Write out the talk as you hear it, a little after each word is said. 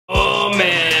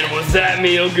that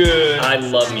meal good? I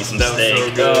love me some That was steak.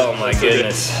 so good. Oh my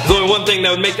goodness. There's only one thing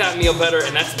that would make that meal better,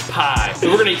 and that's pie. So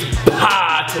we're gonna eat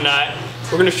pie tonight.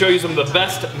 We're gonna show you some of the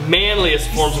best, manliest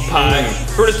forms of pie.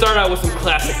 We're gonna start out with some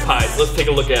classic pies. Let's take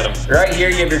a look at them. Right here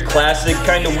you have your classic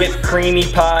kind of whipped creamy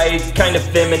pie, kind of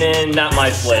feminine, not my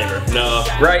flavor. No.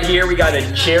 Right here we got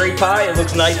a cherry pie. It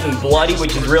looks nice and bloody,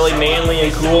 which is really manly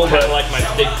and cool. Kinda But like my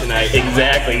steak tonight.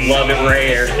 exactly, love it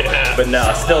rare. Yeah. But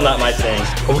no, still not my thing.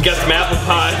 Well, we got some apple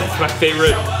pie. That's my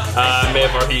favorite. I may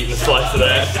have already eaten a slice of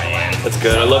that. That's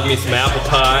good. I love me some apple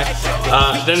pie.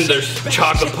 Then there's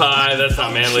chocolate pie. That's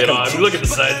not manly at all. I mean, look at the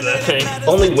size of that thing.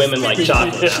 Only women like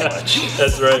chocolate that much.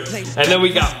 That's right. And then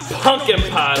we got pumpkin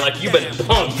pie, like you've been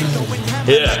punked.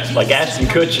 Yeah. Like Ashton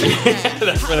Kutcher.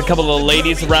 That's right. A couple of the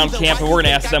ladies around camp, and we're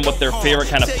gonna ask them what their favorite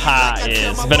kind of pie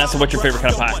is. Vanessa, what's your favorite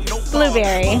kind of pie?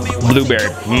 Blueberry. Blueberry.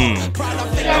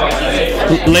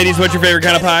 Ladies, what's your favorite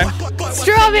kind of pie?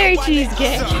 Strawberry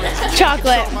cheesecake.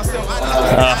 Chocolate.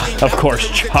 Of course,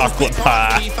 chocolate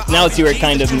pie. Now let's see what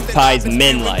kind of pies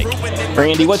men like.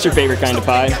 Randy, what's your favorite kind of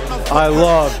pie? I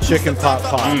love chicken pot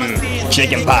pie.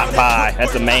 Chicken pot pie.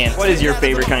 That's a man. What is your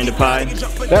favorite kind of pie?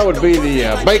 That would be the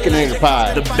Baconator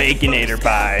pie. The Baconator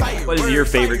pie. What is your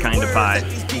favorite kind of pie?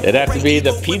 It'd have to be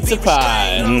the pizza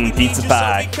pie. Pizza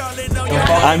pie.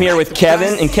 I'm here with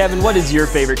Kevin, and Kevin, what is your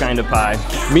favorite kind of pie?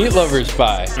 Meat lover's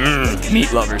pie.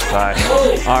 Meat lover's pie.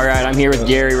 All right, I'm here with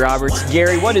Gary Roberts.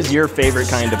 Gary, what is your favorite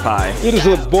kind of pie? It is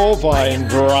a bovine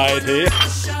variety.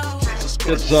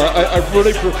 It's I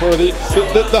really prefer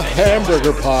the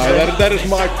hamburger pie. That is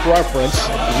my preference.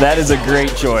 That is a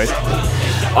great choice.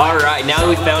 All right, now that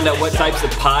we found out what types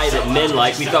of pie that men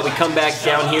like, we thought we'd come back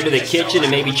down here to the kitchen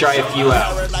and maybe try a few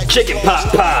out. Chicken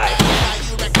pot pie.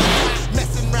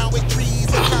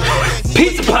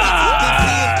 Pizza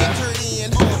pie.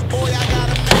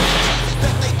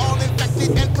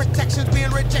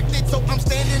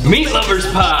 Meat lover's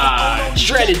pie.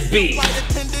 Shredded beef.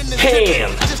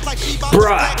 Ham.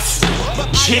 Brats.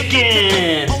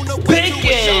 Chicken.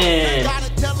 Bacon.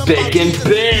 Bacon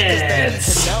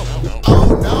bits.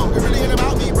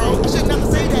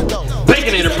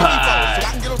 Baconator pie.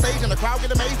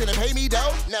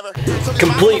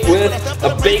 Complete with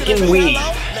a bacon weave.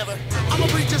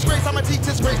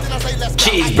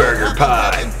 Cheeseburger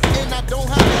pie.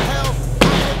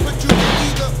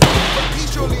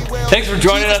 Thanks for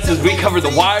joining us as we cover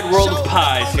the wide world of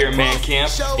pies here at Man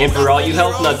Camp. And for all you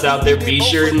health nuts out there, be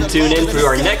sure to tune in for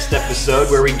our next episode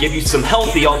where we give you some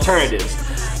healthy alternatives,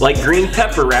 like green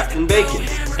pepper wrapped in bacon.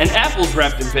 And apples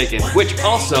wrapped in bacon, which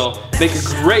also make a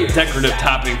great decorative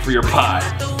topping for your pie.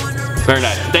 Very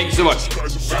nice. Thank you so much. That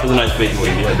was a nice bacon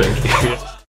wing. Yeah, thank you.